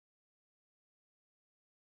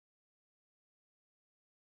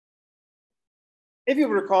If you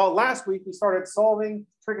recall, last week we started solving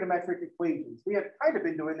trigonometric equations. We have kind of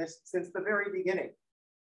been doing this since the very beginning.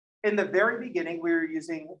 In the very beginning, we were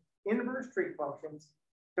using inverse trig functions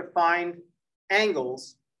to find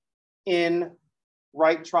angles in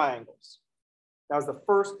right triangles. That was the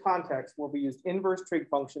first context where we used inverse trig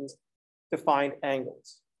functions to find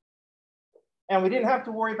angles. And we didn't have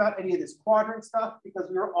to worry about any of this quadrant stuff because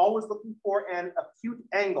we were always looking for an acute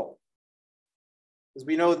angle. Because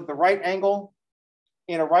we know that the right angle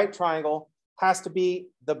in a right triangle has to be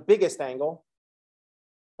the biggest angle.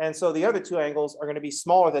 And so the other two angles are going to be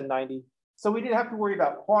smaller than 90. So we didn't have to worry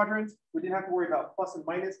about quadrants. We didn't have to worry about plus and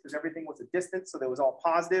minus because everything was a distance. So that was all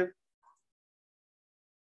positive.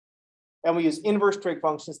 And we use inverse trig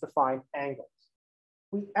functions to find angles.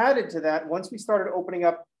 We added to that once we started opening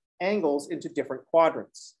up angles into different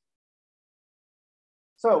quadrants.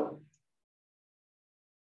 So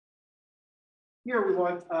here we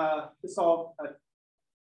want to solve a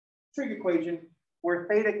trig equation where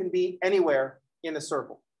theta can be anywhere in the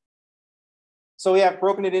circle. So we have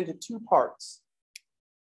broken it into two parts.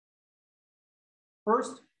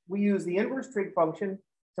 First, we use the inverse trig function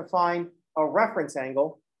to find a reference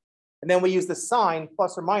angle. And then we use the sign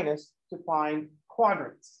plus or minus to find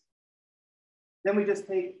quadrants. Then we just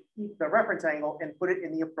keep the reference angle and put it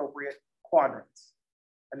in the appropriate quadrants.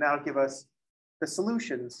 And that'll give us the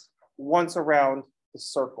solutions once around the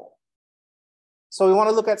circle. So we want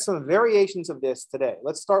to look at some variations of this today.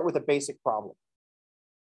 Let's start with a basic problem.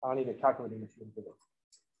 I'll need a calculating machine for this.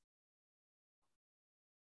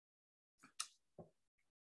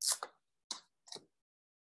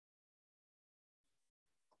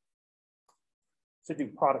 To do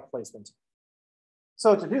product placement.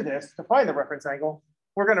 So to do this, to find the reference angle,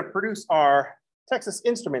 we're going to produce our Texas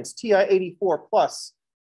Instruments TI-84 plus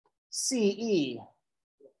CE.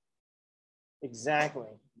 Exactly.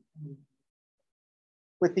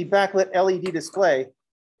 With the backlit LED display.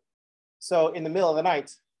 So in the middle of the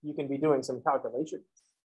night, you can be doing some calculations.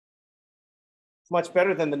 It's much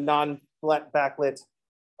better than the non-backlit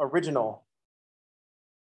original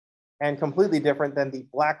and completely different than the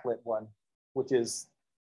blacklit one, which is,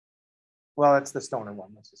 well, it's the stoner one,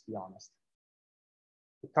 let's just be honest.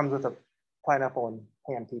 It comes with a pineapple and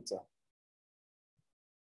ham pizza.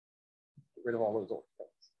 Get rid of all those old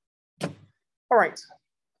things. All right.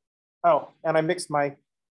 Oh, and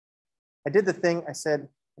I did the thing I said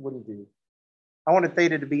I wouldn't do. I wanted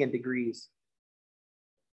theta to be in degrees.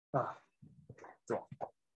 Ah, yeah.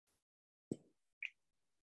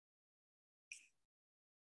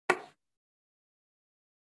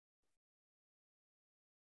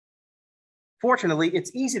 Fortunately,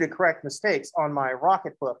 it's easy to correct mistakes on my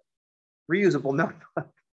Rocketbook reusable notebook.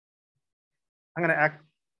 I'm gonna act,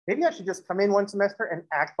 maybe I should just come in one semester and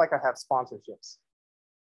act like I have sponsorships.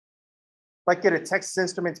 Like get a Texas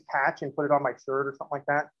Instruments patch and put it on my shirt or something like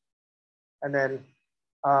that. And then,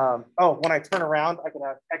 oh, when I turn around, I can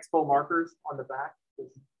have Expo markers on the back.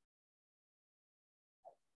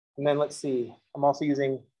 And then let's see, I'm also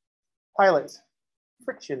using Pilot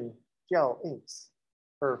friction gel inks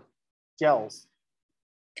for gels.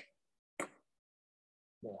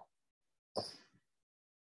 Yeah.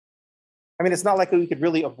 I mean, it's not like we could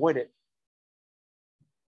really avoid it.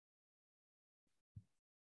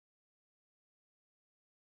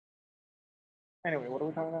 Anyway, what are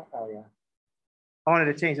we talking about? Oh, yeah. I wanted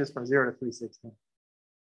to change this from 0 to 360.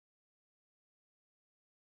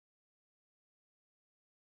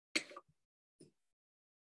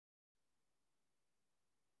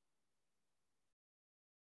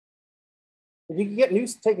 If you can get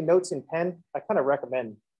news taking notes in pen, I kind of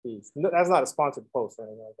recommend these. That's not a sponsored post or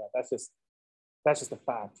anything like that. That's just a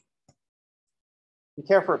fact. You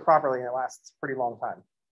care for it properly and it lasts a pretty long time.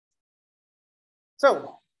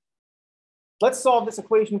 So let's solve this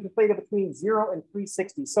equation for theta between 0 and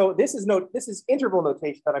 360. So this is interval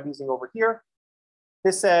notation that I'm using over here.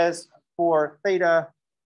 This says for theta,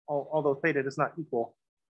 although theta does not equal,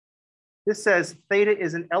 this says theta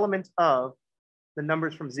is an element of the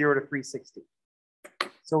numbers from 0 to 360.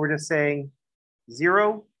 So we're just saying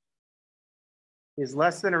 0 is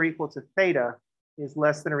less than or equal to theta is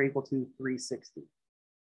less than or equal to 360.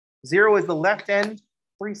 0 is the left end,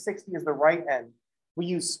 360 is the right end. We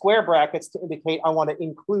use square brackets to indicate I want to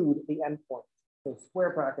include the endpoint. So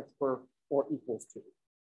square brackets for or equals to.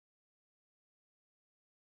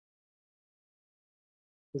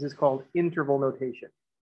 This is called interval notation.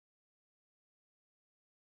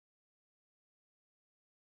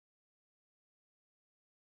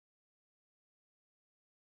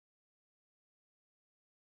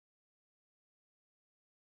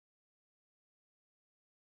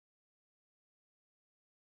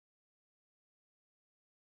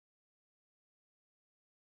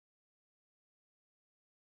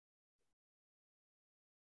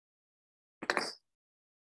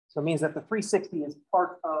 So it means that the 360 is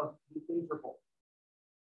part of the interval.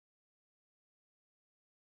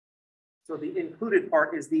 So the included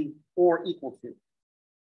part is the or equal to.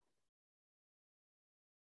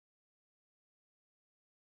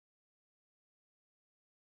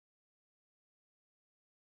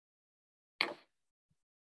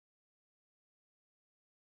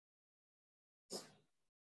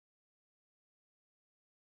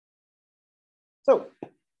 So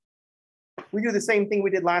we do the same thing we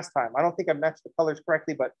did last time. I don't think I matched the colors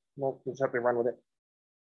correctly, but we'll just have to run with it.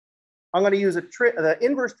 I'm going to use the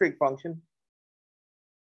inverse trig function.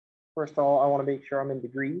 First of all, I want to make sure I'm in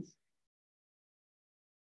degrees.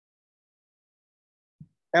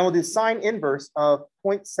 And we'll do sine inverse of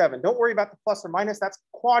 0.7. Don't worry about the plus or minus. That's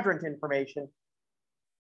quadrant information.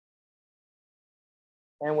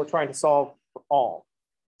 And we're trying to solve for all.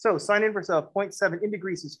 So sine inverse of 0.7 in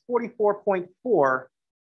degrees is 44.4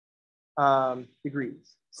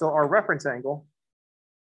 degrees. So our reference angle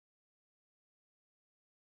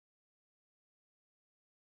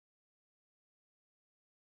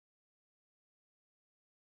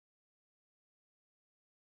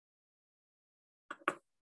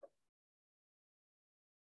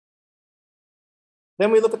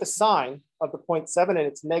then we look at the sine of the 0.7 and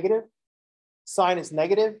it's negative. Sine is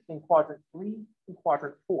negative in quadrant 3 and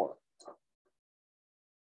quadrant 4.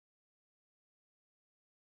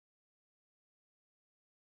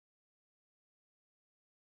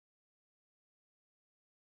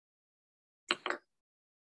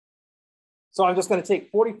 So I'm just going to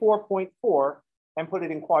take 44.4 and put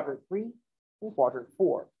it in quadrant 3 and quadrant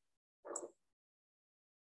 4.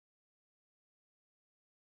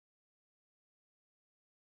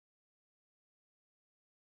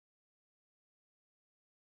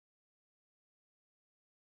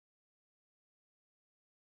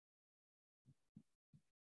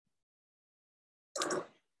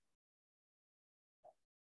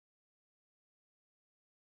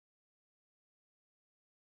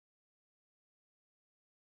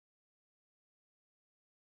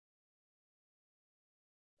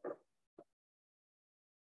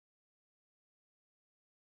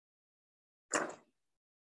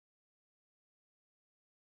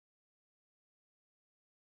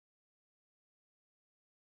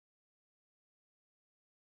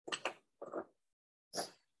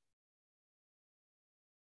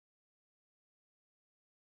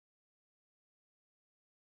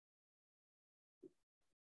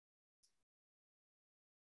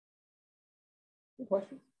 Any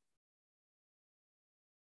questions?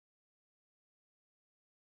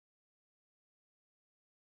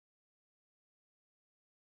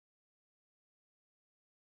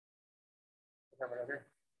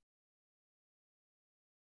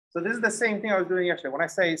 So this is the same thing I was doing yesterday. When I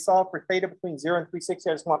say solve for theta between 0 and 360,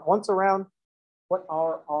 I just want once around, what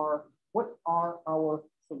are our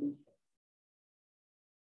solutions?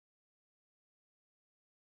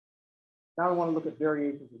 Now I want to look at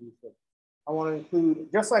variations of these things. I want to include,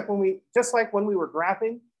 just like when we were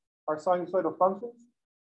graphing our sinusoidal functions,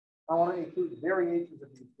 I want to include variations of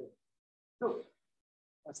these things. So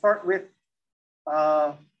let's start with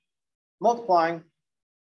multiplying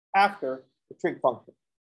after the trig function.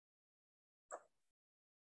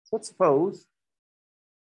 So let's suppose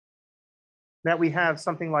that we have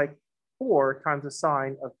something like 4 times the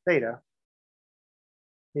sine of theta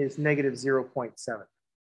is negative 0.7.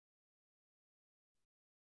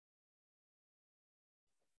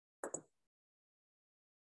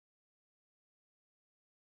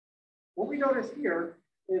 What we notice here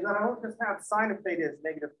is that I don't just have sine of theta is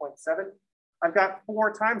negative 0.7. I've got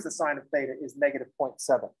 4 times the sine of theta is negative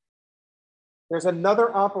 0.7. There's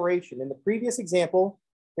another operation. In the previous example,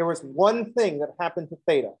 there was one thing that happened to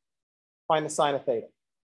theta. Find the sine of theta.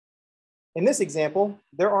 In this example,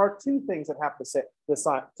 there are 2 things that happen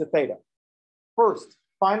to theta. First,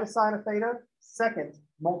 find the sine of theta. Second,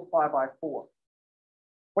 multiply by 4.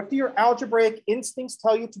 What do your algebraic instincts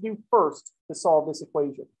tell you to do first to solve this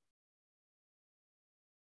equation?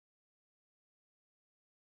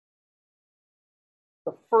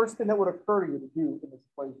 The first thing that would occur to you to do in this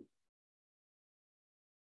equation.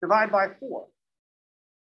 Divide by 4.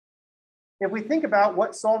 If we think about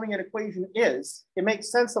what solving an equation is, it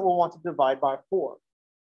makes sense that we'll want to divide by 4.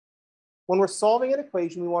 When we're solving an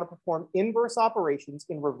equation, we want to perform inverse operations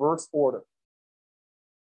in reverse order.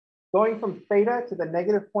 Going from theta to the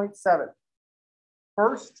negative 0.7.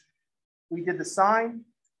 First, we did the sine.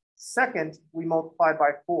 Second, we multiplied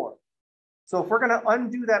by 4. So if we're going to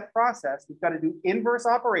undo that process, we've got to do inverse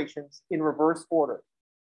operations in reverse order.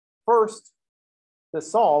 First, to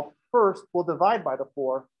solve, first we'll divide by the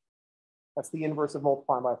 4. That's the inverse of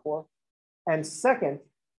multiplying by 4. And second,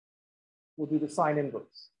 we'll do the sine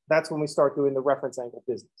inverse. That's when we start doing the reference angle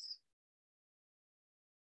business.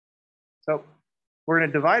 So we're going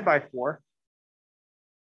to divide by 4.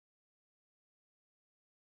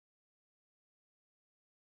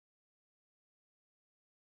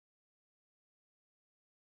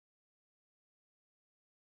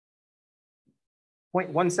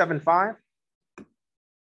 .175.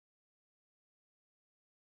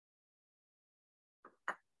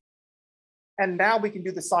 And now we can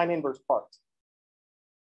do the sine inverse part.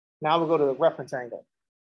 Now we'll go to the reference angle.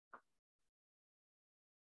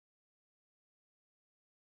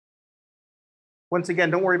 Once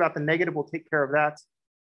again, don't worry about the negative. We'll take care of that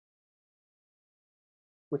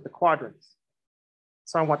with the quadrants.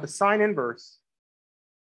 So I want the sine inverse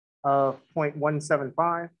of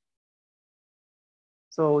 0.175.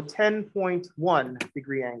 So 10.1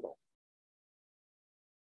 degree angle.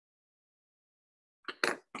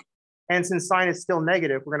 And since sine is still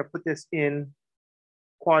negative, we're going to put this in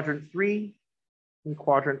quadrant 3 and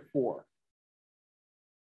quadrant 4.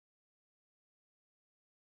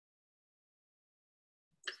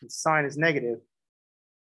 Since sine is negative,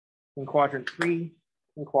 in quadrant 3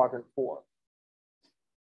 and quadrant 4.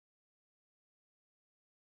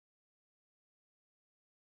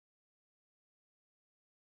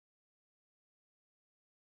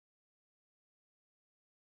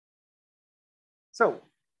 So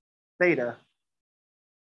theta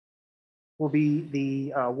will be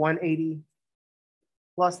the 180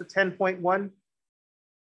 plus the 10.1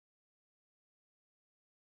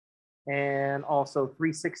 and also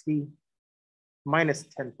 360 minus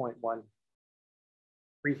 10.1,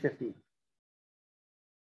 350,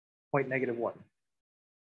 point negative 1.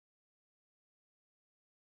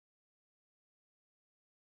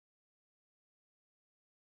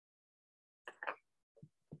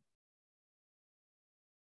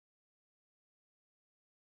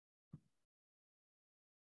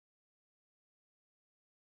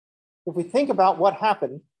 If we think about what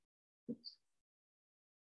happened, oops,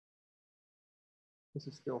 this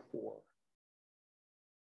is still 4.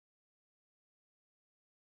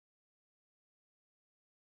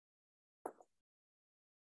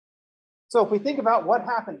 So if we think about what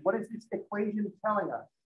happened, what is this equation telling us?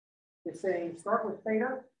 It's saying start with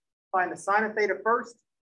theta, find the sine of theta first,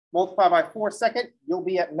 multiply by 4 second, you'll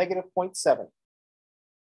be at negative 0.7.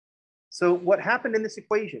 So what happened in this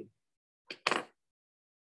equation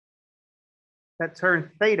that turned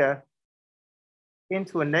theta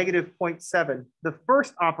into a negative 0.7, the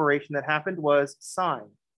first operation that happened was sine.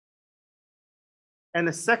 And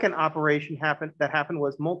the second operation that happened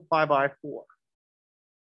was multiply by 4.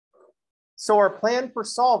 So our plan for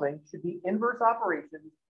solving should be inverse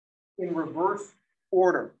operations in reverse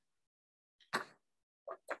order.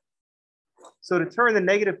 So to turn the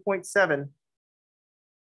negative 0.7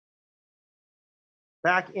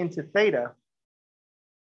 back into theta,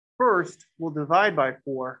 first we'll divide by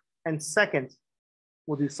 4, and second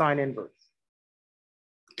we'll do sine inverse.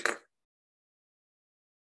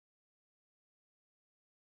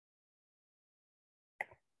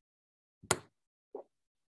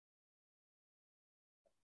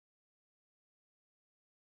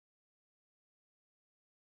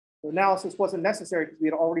 The analysis wasn't necessary because we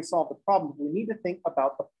had already solved the problem. We need to think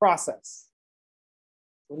about the process.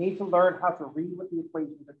 We need to learn how to read what the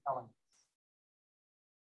equations are telling us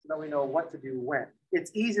so that we know what to do when. It's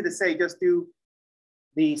easy to say just do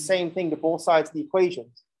the same thing to both sides of the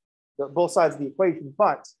equations,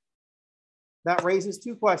 but that raises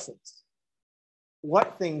 2 questions.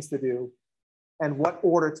 What things to do and what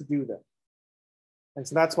order to do them. And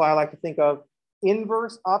so that's why I like to think of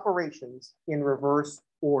inverse operations in reverse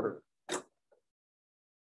order.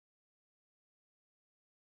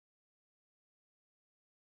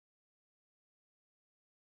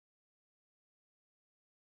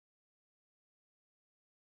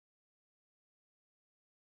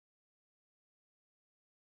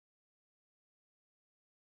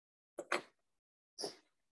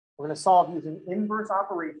 We're going to solve using inverse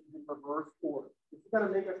operations in reverse order. This is going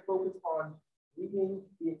to make us focus on reading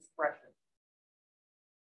the expression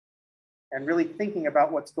and really thinking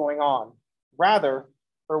about what's going on, or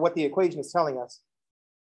what the equation is telling us,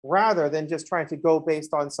 rather than just trying to go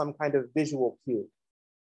based on some kind of visual cue.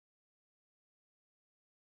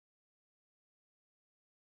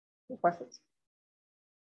 Any questions?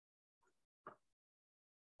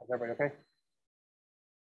 Is everybody okay?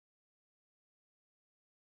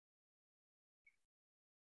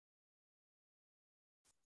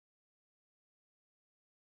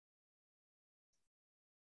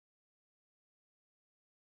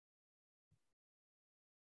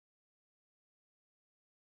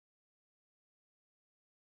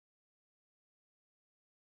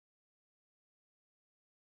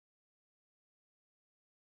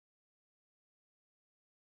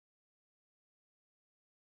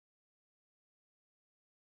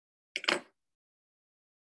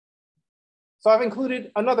 So I've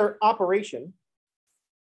included another operation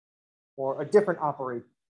or a different operation.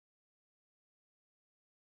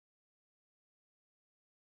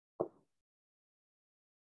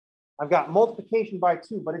 I've got multiplication by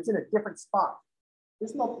 2, but it's in a different spot.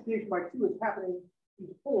 This multiplication by 2 is happening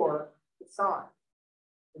before the sign.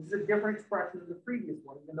 This is a different expression than the previous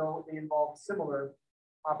one, even though they involve similar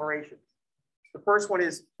operations. The first one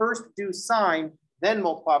is first do sine, then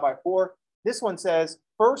multiply by 4. This one says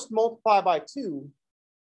first multiply by 2,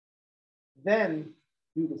 then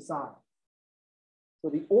do the sine. So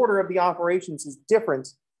the order of the operations is different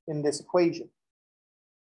in this equation.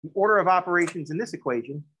 The order of operations in this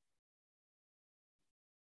equation,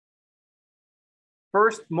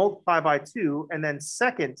 first multiply by 2, and then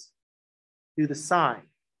second do the sine.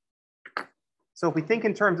 So if we think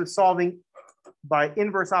in terms of solving by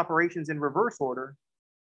inverse operations in reverse order,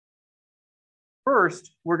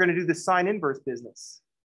 first, we're going to do the sine inverse business.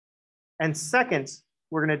 And second,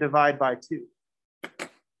 we're going to divide by 2.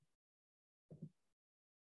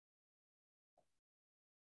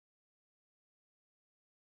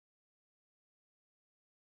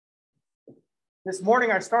 This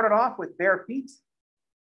morning, I started off with bare feet.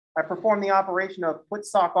 I performed the operation of put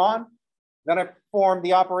sock on. Then I performed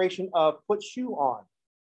the operation of put shoe on.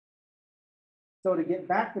 So to get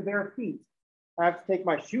back to bare feet, I have to take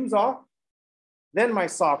my shoes off, then my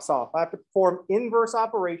socks off. I have to perform inverse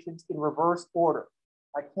operations in reverse order.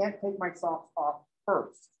 I can't take my socks off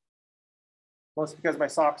first. Mostly because my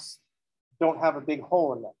socks don't have a big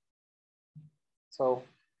hole in them. So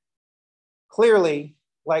clearly,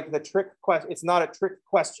 like the trick question, it's not a trick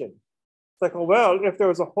question. It's like, oh, well, if there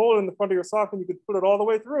was a hole in the front of your sock, then you could put it all the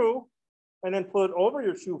way through and then put it over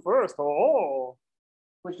your shoe first. Oh,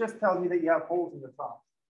 which just tells me that you have holes in the socks.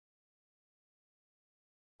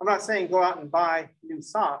 I'm not saying go out and buy new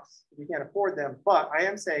socks if you can't afford them, but I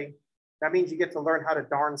am saying that means you get to learn how to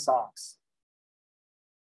darn socks.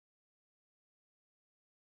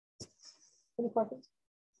 Any questions?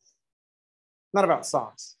 Not about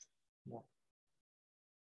socks. No.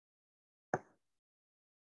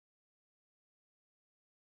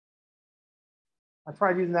 I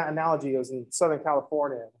tried using that analogy. It was in Southern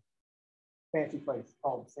California, fancy place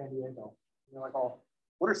called San Diego. And they're like, oh,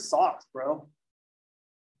 what are socks, bro?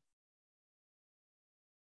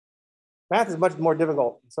 Math is much more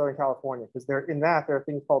difficult in Southern California because there are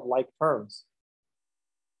things called like terms.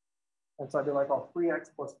 And so I'd be like, oh,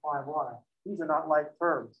 3x plus 5y. These are not like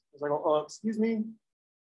terms. It's like, oh, excuse me?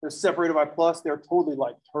 They're separated by plus. They're totally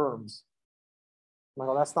like terms. I'm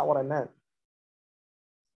like, oh, that's not what I meant.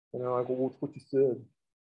 And they're like, well, what's what you said?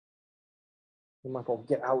 I'm like, oh,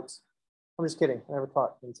 get out. I'm just kidding. I never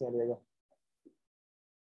taught in San Diego.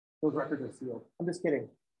 Those records are sealed. I'm just kidding.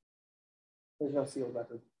 There's no sealed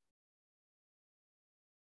record.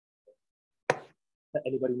 That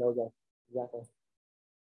anybody knows that. Exactly.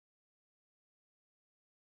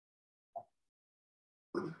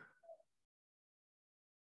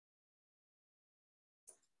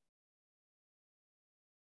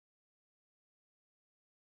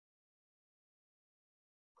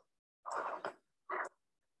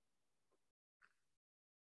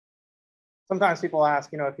 Sometimes people ask,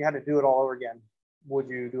 if you had to do it all over again, would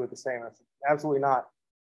you do it the same? I said, absolutely not.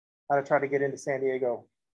 I had to try to get into San Diego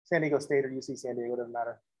State or UC San Diego, doesn't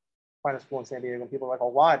matter. Find a school in San Diego. And people are like, oh,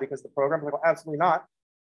 why? Because the program? I'm like, well, absolutely not.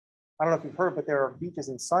 I don't know if you've heard, but there are beaches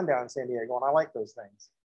in sundown in San Diego, and I like those things.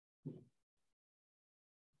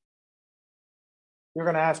 You're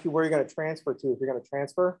going to ask you where you're going to transfer to. If you're going to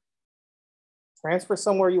transfer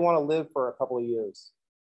somewhere you want to live for a couple of years.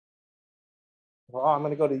 Well, I'm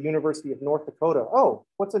going to go to the University of North Dakota. Oh,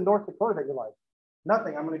 what's in North Dakota that you like?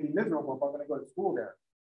 Nothing. I'm going to be miserable if I'm going to go to school there.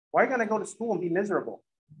 Why are you going to go to school and be miserable?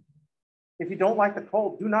 If you don't like the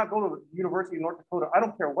cold, do not go to the University of North Dakota. I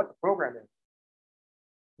don't care what the program is.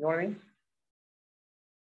 You know what I mean?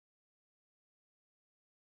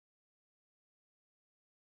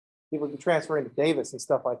 People can transfer into Davis and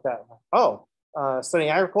stuff like that. Oh, studying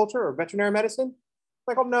agriculture or veterinary medicine?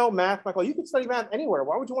 Like, oh, no, math. Like, oh, you can study math anywhere.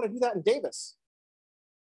 Why would you want to do that in Davis?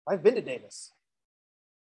 I've been to Davis.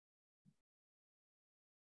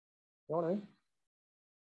 You know what I mean?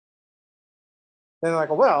 Then they're like,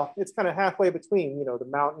 well, it's kind of halfway between, the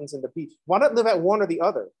mountains and the beach. Why not live at one or the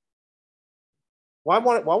other? Why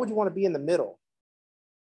would you want to be in the middle?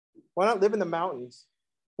 Why not live in the mountains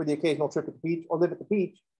for the occasional trip to the beach, or live at the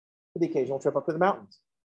beach for the occasional trip up to the mountains?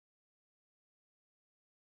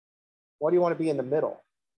 Why do you want to be in the middle?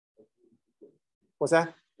 What's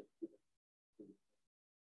that?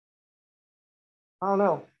 I don't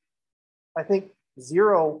know. I think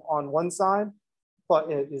 0 on one side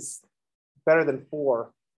is better than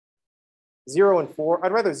 4. 0 and 4.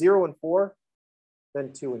 I'd rather 0 and 4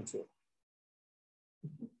 than 2 and 2.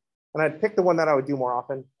 And I'd pick the one that I would do more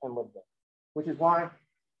often and live there, which is why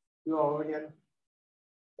do all over again.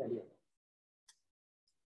 San Diego.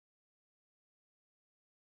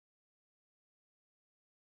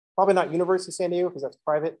 Probably not University of San Diego because that's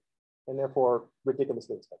private and therefore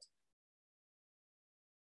ridiculously expensive.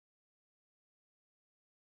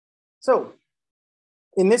 So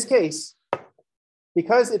in this case,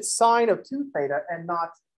 because it's sine of 2 theta and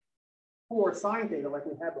not 4 sine theta like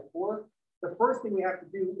we had before, the first thing we have to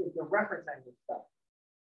do is the reference angle stuff.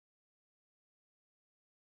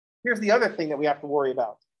 Here's the other thing that we have to worry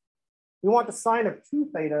about. We want the sine of 2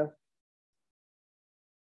 theta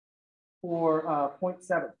for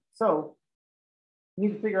 0.7. So we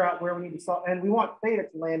need to figure out where we need to solve, and we want theta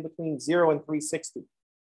to land between 0 and 360.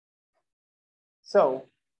 So,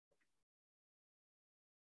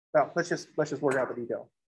 well, let's just work out the detail.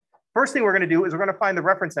 First thing we're going to do is we're going to find the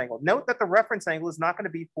reference angle. Note that the reference angle is not going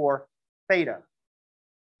to be for theta.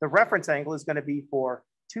 The reference angle is going to be for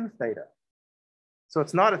 2 theta. So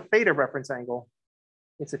it's not a theta reference angle,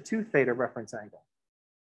 it's a 2 theta reference angle.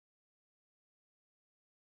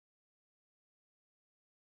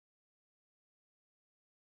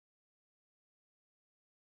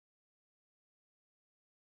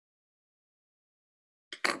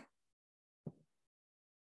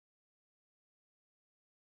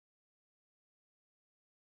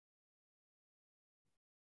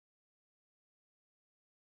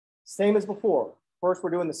 Same as before. First,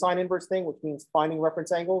 we're doing the sine inverse thing, which means finding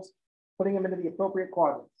reference angles, putting them into the appropriate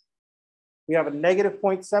quadrants. We have a negative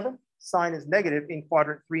 0.7. Sine is negative in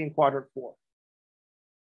quadrant 3 and quadrant 4.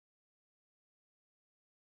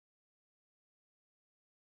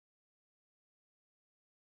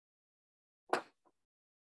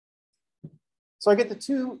 So I get the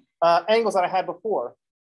two angles that I had before,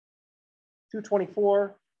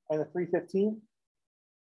 224 and the 315.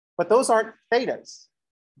 But those aren't thetas.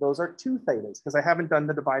 Those are 2 thetas because I haven't done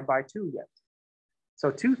the divide by 2 yet. So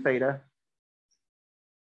 2 theta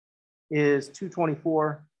is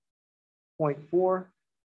 224.4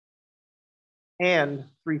 and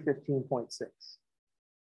 315.6.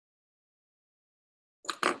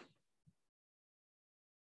 I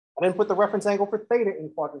didn't put the reference angle for theta in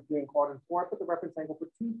quadrant 3 and quadrant 4. I put the reference angle for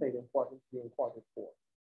 2 theta in quadrant 3 and quadrant 4.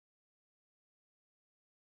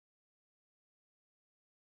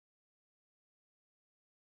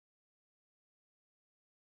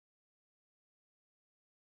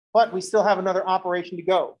 But we still have another operation to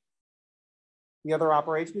go. The other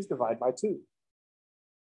operation is divide by 2.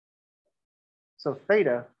 So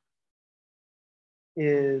theta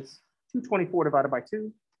is 224 divided by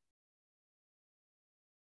 2.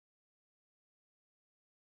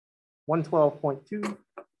 112.2.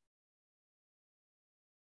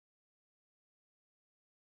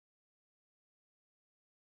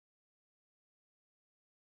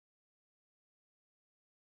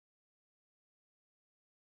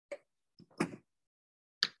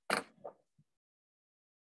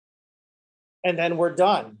 And then we're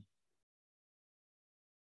done.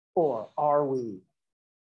 Or are we?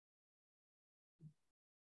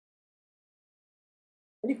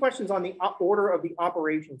 Any questions on the order of the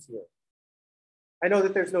operations here? I know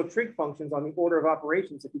that there's no trig functions on the order of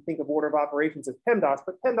operations if you think of order of operations as PEMDAS,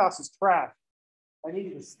 but PEMDAS is trash. I need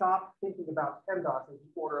you to stop thinking about PEMDAS as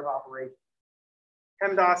the order of operations.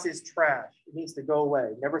 PEMDAS is trash. It needs to go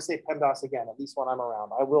away. Never say PEMDAS again, at least when I'm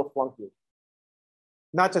around. I will flunk you.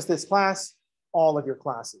 Not just this class, all of your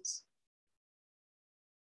classes.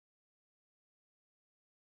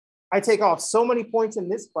 I take off so many points in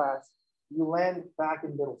this class, you land back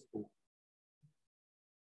in middle school.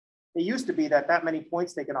 It used to be that many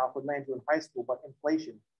points taken off would land you in high school, but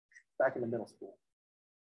inflation, back in the middle school.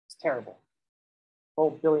 It's terrible. Oh,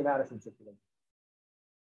 Billy Madison situation.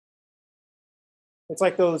 It's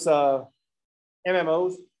like those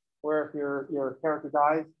MMOs where if your character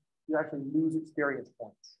dies, you actually lose experience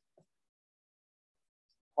points.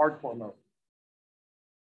 Hardcore mode.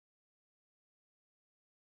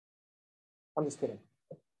 I'm just kidding.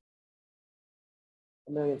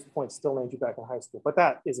 A million points still land you back in high school, but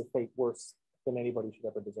that is a fate worse than anybody should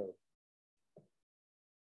ever deserve.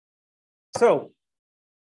 So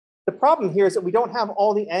the problem here is that we don't have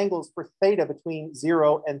all the angles for theta between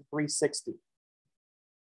 0 and 360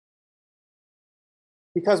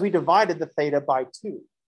 because we divided the theta by 2.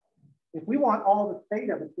 If we want all the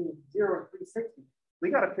theta between 0 and 360, we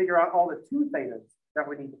got to figure out all the 2 thetas that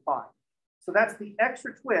we need to find. So that's the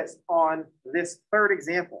extra twist on this third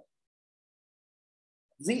example.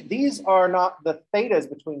 These are not the thetas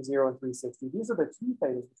between 0 and 360. These are the 2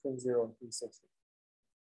 thetas between 0 and 360.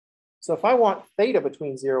 So if I want theta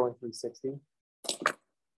between 0 and 360,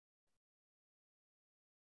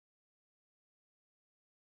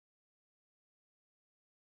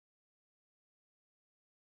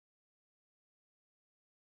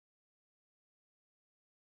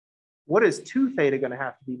 what is 2 theta going to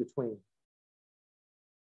have to be between?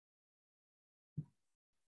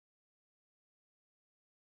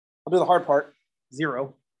 I'll do the hard part,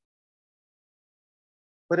 0.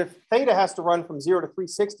 But if theta has to run from 0 to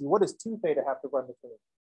 360, what does 2 theta have to run between?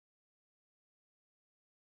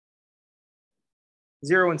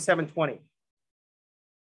 0 and 720.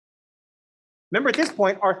 Remember, at this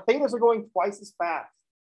point, our thetas are going twice as fast.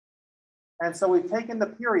 And so we've taken the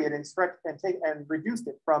period and stretched and reduced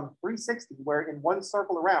it from 360, where in one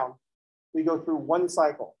circle around, we go through one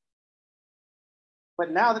cycle.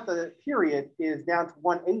 But now that the period is down to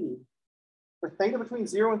 180, for theta between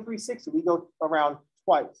 0 and 360, we go around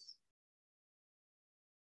twice.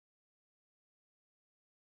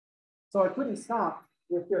 So I couldn't stop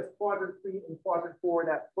with just quadrant 3 and quadrant 4,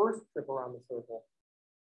 that first trip around the circle.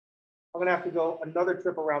 I'm going to have to go another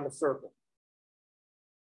trip around the circle.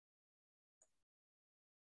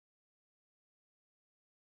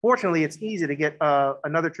 Fortunately, it's easy to get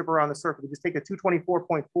another trip around the circle. You just take a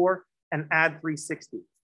 224.4 and add 360.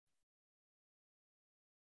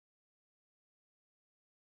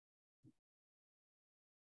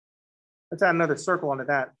 Let's add another circle onto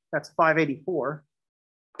that. That's 584.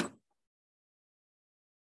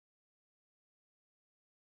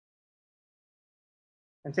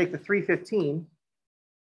 And take the 315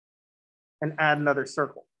 and add another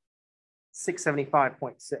circle,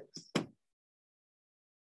 675.6.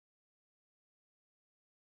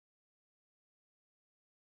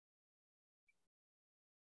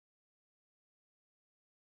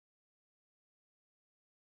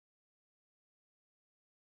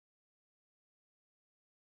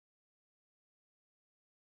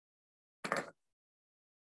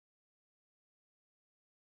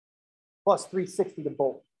 Plus 360 to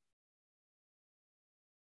both.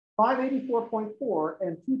 584.4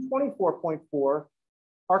 and 224.4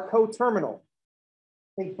 are coterminal.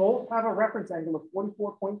 They both have a reference angle of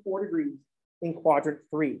 44.4 degrees in quadrant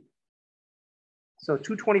 3. So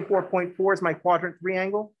 224.4 is my quadrant 3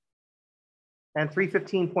 angle, and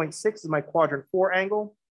 315.6 is my quadrant 4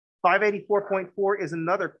 angle. 584.4 is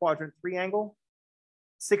another quadrant 3 angle.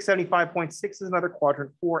 675.6 is another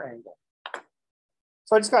quadrant 4 angle.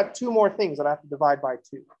 So I just got 2 more things that I have to divide by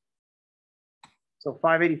 2. So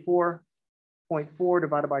 584.4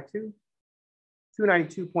 divided by 2,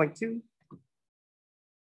 292.2.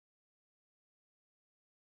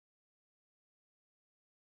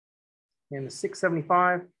 And the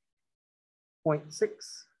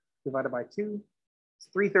 675.6 divided by 2 is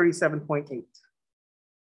 337.8.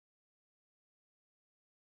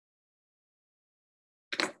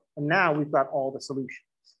 And now we've got all the solutions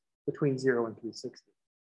between 0 and 360.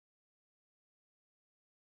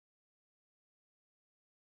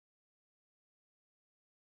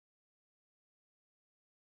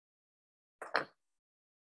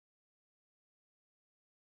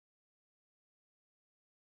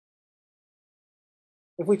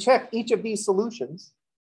 If we check each of these solutions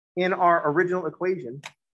in our original equation,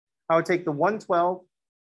 I would take the 112,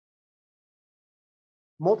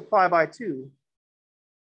 multiply by 2,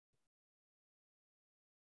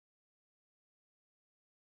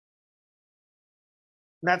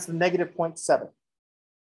 and that's the negative 0.7.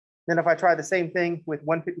 Then if I try the same thing with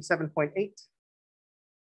 157.8,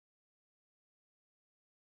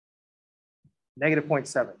 negative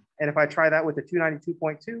 0.7. And if I try that with the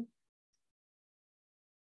 292.2,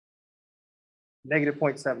 negative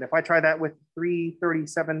 0.7. If I try that with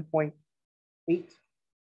 337.8,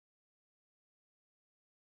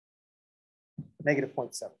 negative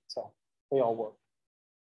 0.7. So they all work.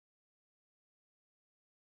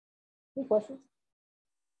 Any questions?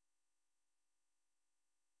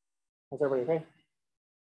 Is everybody okay?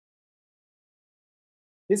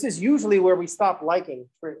 This is usually where we stop liking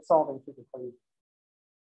solving trig equations.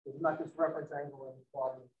 It's not just reference angle and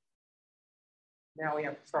quadrant. Now we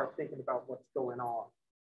have to start thinking about what's going on.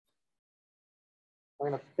 We're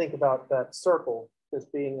going to think about that circle as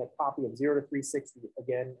being a copy of 0 to 360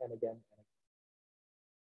 again and again and again.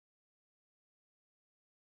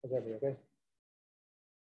 Is everybody okay?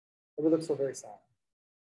 Everybody looks so very sad.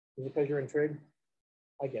 Is it because you're in trig?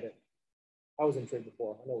 I get it. I was in trig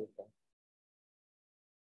before. I know what's fun.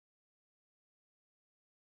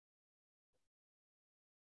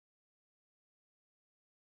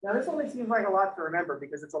 Now, this only seems like a lot to remember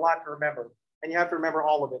because it's a lot to remember, and you have to remember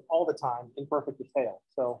all of it all the time in perfect detail.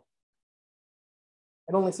 So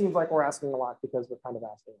it only seems like we're asking a lot because we're kind of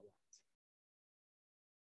asking a lot.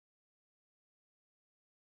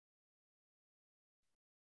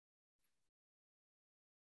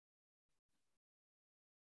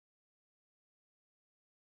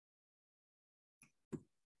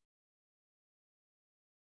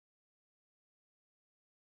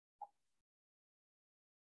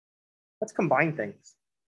 Let's combine things.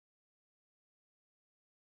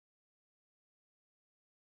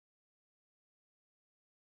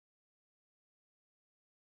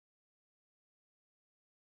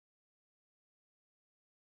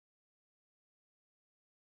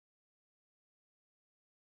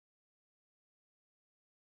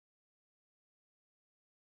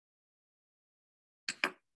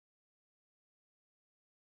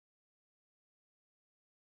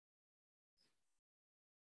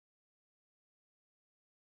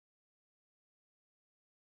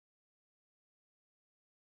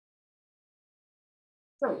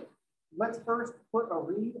 So let's first put a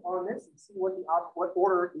read on this and see what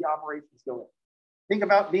order the operations go in. Think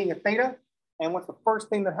about being a theta, and what's the first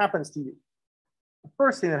thing that happens to you? The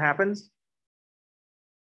first thing that happens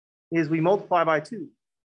is we multiply by 2.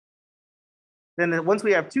 Then once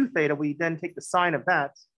we have 2 theta, we then take the sine of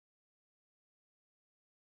that.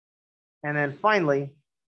 And then finally,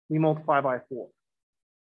 we multiply by 4.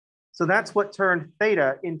 So that's what turned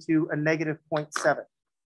theta into a negative 0.7.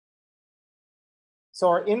 So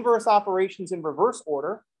our inverse operations in reverse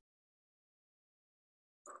order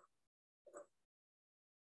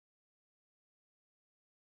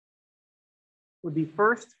would be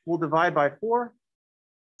first, we'll divide by 4.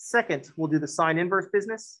 Second, we'll do the sine inverse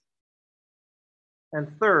business.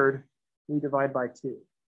 And third, we divide by 2.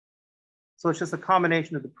 So it's just a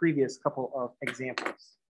combination of the previous couple of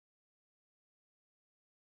examples.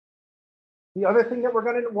 The other thing that we're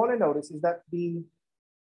going to want to notice is that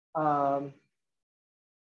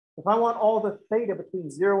if I want all the theta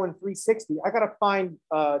between 0 and 360, I got to find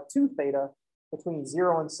 2 theta between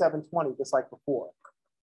 0 and 720, just like before.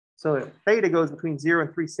 So if theta goes between 0 and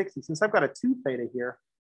 360, since I've got a 2 theta here,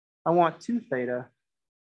 I want 2 theta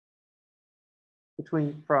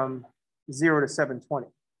from 0 to 720.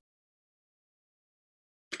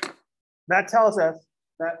 That tells us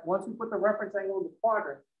that once we put the reference angle in the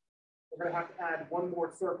quadrant, we're going to have to add one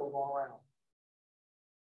more circle all around.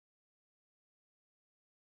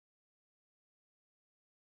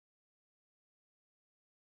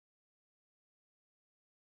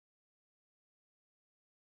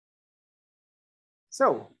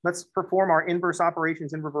 So let's perform our inverse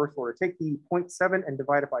operations in reverse order. Take the 0.7 and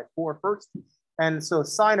divide it by 4 first. And so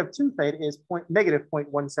sine of 2 theta is negative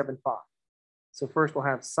 0.175. So first we'll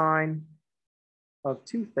have sine of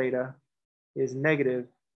 2 theta is negative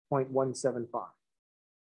 0.175.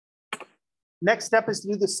 Next step is to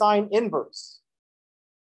do the sine inverse.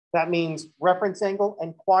 That means reference angle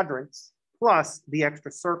and quadrants plus the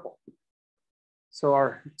extra circle. So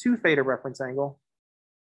our 2 theta reference angle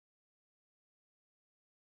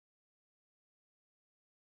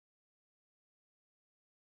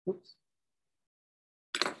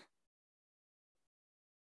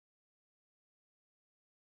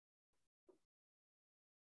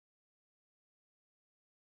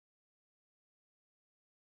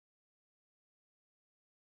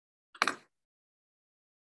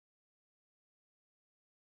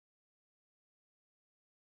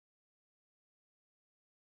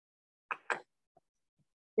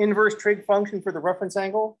inverse trig function for the reference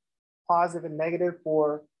angle, positive and negative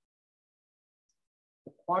for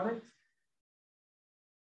the quadrant.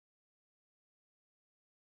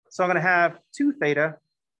 So I'm going to have 2 theta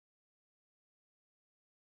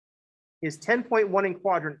is 10.1 in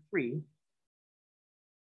quadrant 3.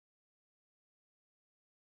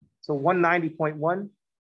 So 190.1.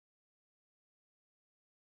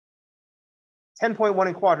 10.1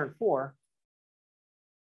 in quadrant 4.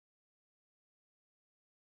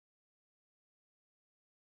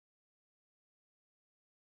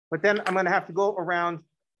 But then I'm going to have to go around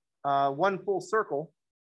 1 full circle,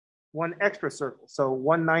 1 extra circle. So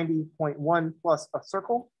 190.1 plus a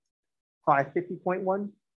circle, 550.1.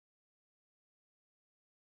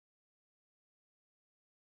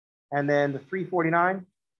 And then the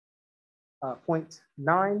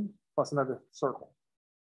 349.9 plus another circle,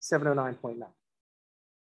 709.9.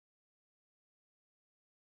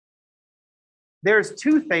 There's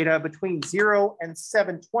 2 theta between 0 and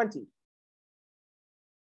 720.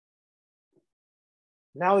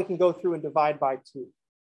 Now we can go through and divide by 2.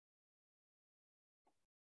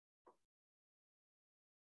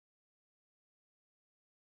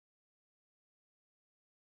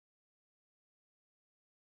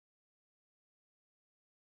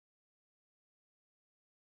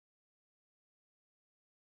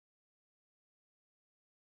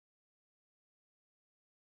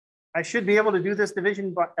 I should be able to do this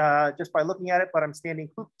division just by looking at it, but I'm standing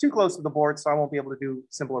too close to the board, so I won't be able to do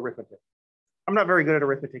simple arithmetic. I'm not very good at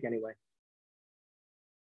arithmetic anyway.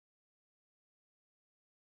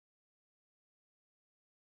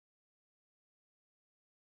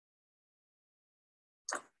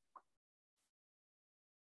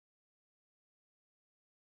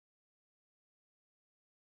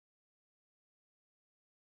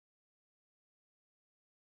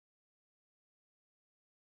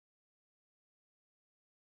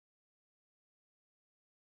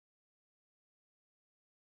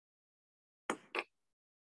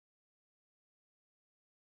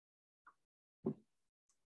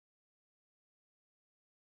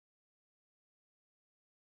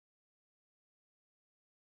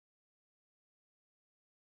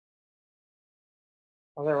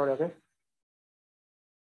 Oh, there, okay.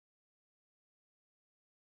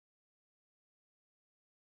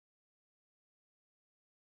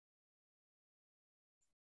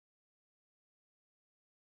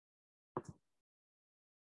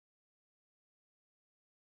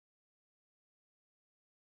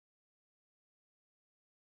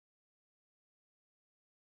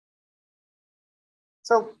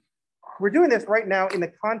 So we're doing this right now in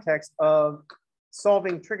the context of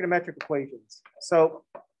solving trigonometric equations. So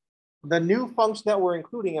the new function that we're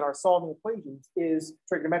including in our solving equations is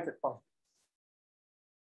trigonometric function.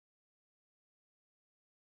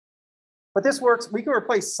 But this works, we can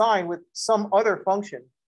replace sine with some other function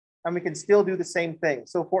and we can still do the same thing.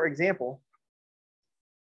 So for example,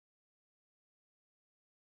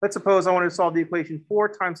 let's suppose I want to solve the equation 4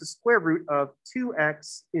 times the square root of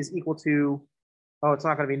 2x is equal to, oh, it's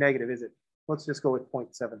not going to be negative, is it? Let's just go with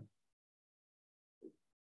 0.7.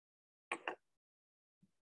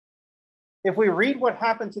 If we read what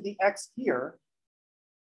happened to the x here,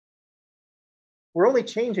 we're only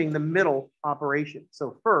changing the middle operation.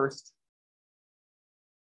 So first,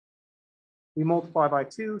 we multiply by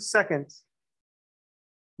 2. Second,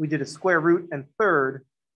 we did a square root. And third,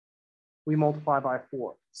 we multiply by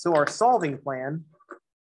 4. So our solving plan,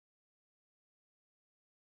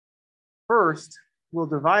 first, we'll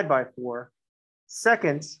divide by 4.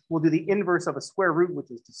 Second, we'll do the inverse of a square root, which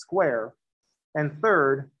is to square. And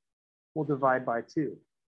third, we'll divide by 2.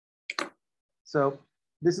 So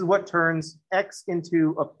this is what turns x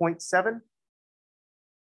into a 0.7.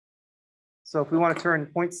 So if we want to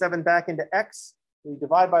turn 0.7 back into x, we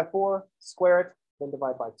divide by 4, square it, then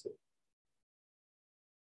divide by 2.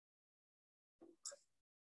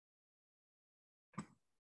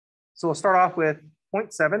 So we'll start off with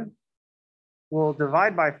 0.7. We'll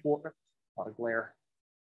divide by 4. A lot of glare.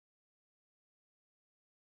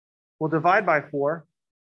 We'll divide by 4.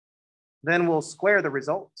 Then we'll square the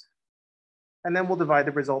result. And then we'll divide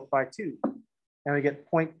the result by 2. And we get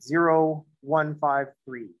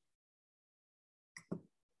 0.0153.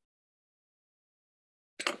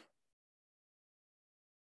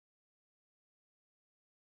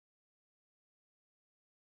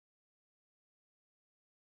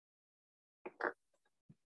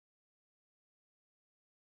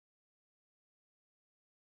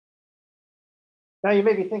 Now you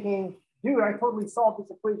may be thinking, dude, I totally solved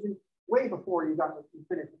this equation way before you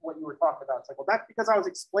finished what you were talking about. It's like, well, that's because I was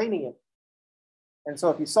explaining it. And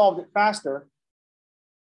so if you solved it faster,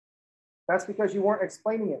 that's because you weren't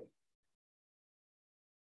explaining it.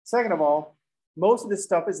 Second of all, most of this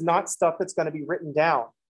stuff is not stuff that's going to be written down.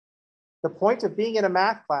 The point of being in a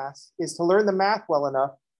math class is to learn the math well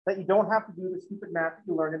enough that you don't have to do the stupid math that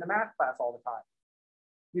you learn in the math class all the time.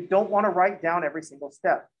 You don't want to write down every single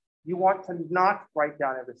step. You want to not write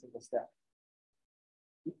down every single step.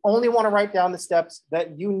 You only want to write down the steps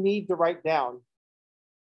that you need to write down.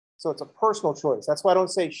 So it's a personal choice. That's why I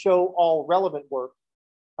don't say show all relevant work.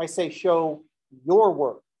 I say show your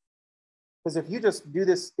work. Because if you just do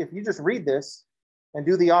this, if you just read this and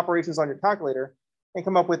do the operations on your calculator and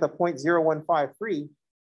come up with a 0.0153,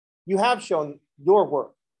 you have shown your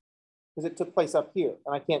work because it took place up here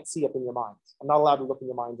and I can't see up in your minds. I'm not allowed to look in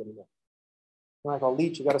your minds anymore. I'm like, oh,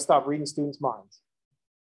 Leach, you got to stop reading students' minds.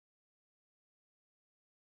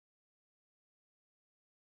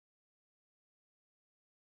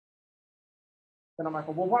 Then I'm like,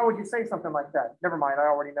 well, why would you say something like that? Never mind, I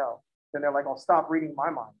already know. Then they're like, oh, stop reading my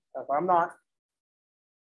mind. I'm not.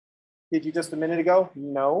 Did you just a minute ago?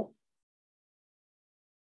 No.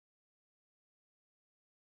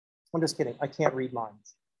 I'm just kidding. I can't read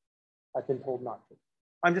minds. I've been told not to.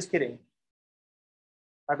 I'm just kidding.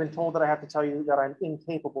 I've been told that I have to tell you that I'm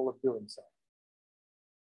incapable of doing so.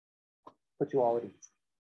 Put you all at ease.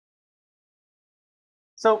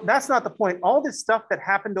 So that's not the point. All this stuff that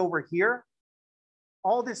happened over here,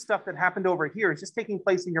 is just taking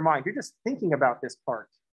place in your mind. You're just thinking about this part.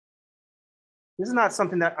 This is not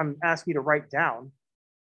something that I'm asking you to write down,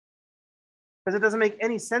 because it doesn't make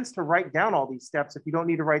any sense to write down all these steps if you don't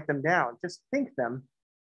need to write them down. Just think them.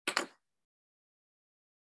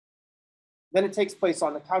 Then it takes place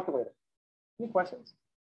on the calculator. Any questions?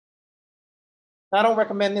 I don't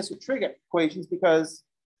recommend this with trig equations because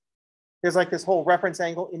there's like this whole reference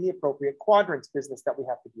angle in the appropriate quadrants business that we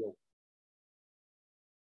have to deal with.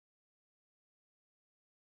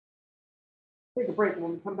 Take a break, and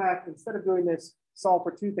when we come back, instead of doing this solve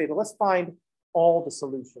for 2 theta, let's find all the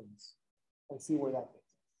solutions and see where that takes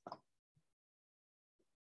us.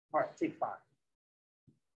 All right, take 5.